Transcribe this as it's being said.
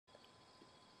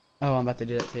Oh, I'm about to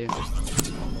do that too.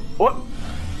 What?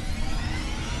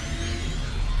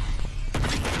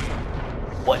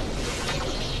 What?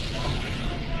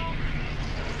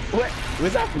 What?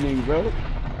 What's happening, bro?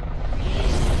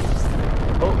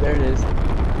 Oh, there it is.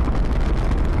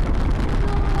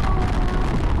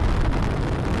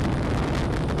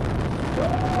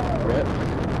 Rip.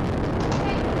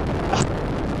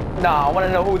 Nah, I want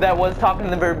to know who that was talking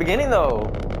in the very beginning,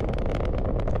 though.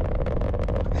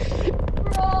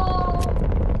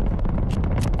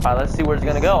 Alright, let's see where it's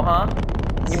gonna go, huh?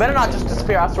 You better not just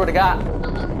disappear, I swear to God.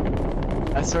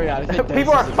 I swear to God, I think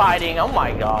People are fighting, oh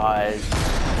my god.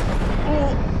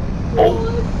 Oh!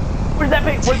 Where's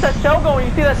that shell going?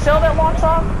 You see that shell that launched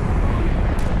off?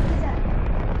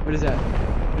 What is that?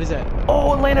 What is that?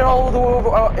 Oh, it landed all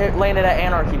over, it landed at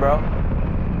Anarchy, bro.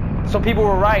 So people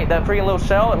were right, that freaking little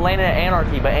shell, it landed at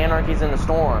Anarchy, but Anarchy's in the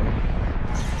storm.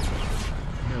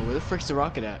 Yo, where the frick's the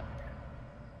rocket at?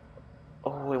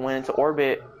 Oh, it went into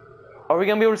orbit. Are we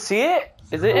gonna be able to see it?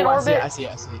 Is it in I orbit? see it, I see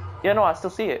it, I see it. Yeah, no, I still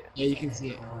see it. Yeah, you can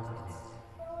see it.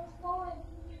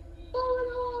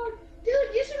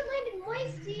 Dude, you should have landed my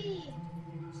seat.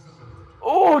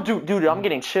 Oh, dude, I'm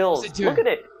getting chills. Look at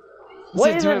it.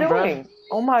 What is it doing? Bro?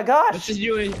 Oh my gosh. What's it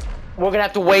doing? We're gonna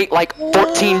have to wait like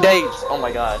 14 days. Oh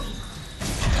my god.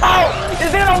 Oh!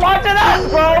 Is it gonna launch at us,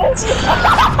 bro?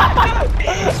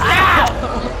 Ah!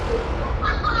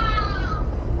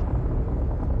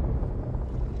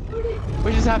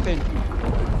 What just happened?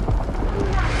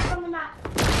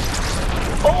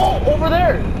 Oh, over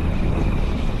there!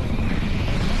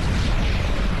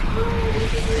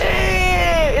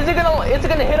 Hey, is it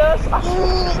gonna hit us?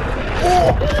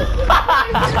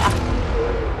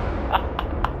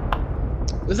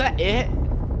 Was that it?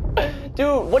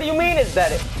 Dude, what do you mean is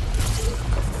that it?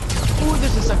 Ooh,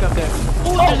 there's a suck up there.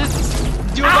 Ooh, there's a...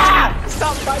 Dude,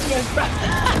 stop fighting us, bro.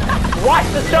 Watch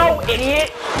the show,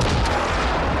 idiot!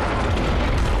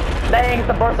 Dang, it's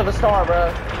the birth of a star,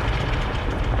 bro.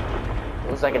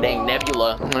 Looks like a dang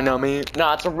nebula. You know what I mean?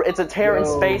 No, it's a tear in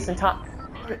space and time.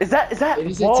 Is that? It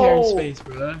is a tear in space,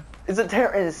 bro. It's a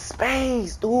tear in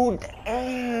space, dude.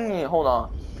 Dang. Hold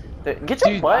on. Get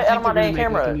your butt out of my dang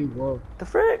camera. The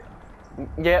frick?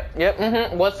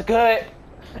 Yep. What's good?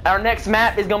 Our next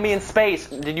map is gonna be in space.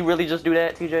 Did you really just do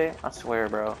that, TJ? I swear,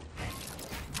 bro.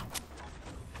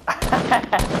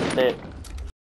 That's it.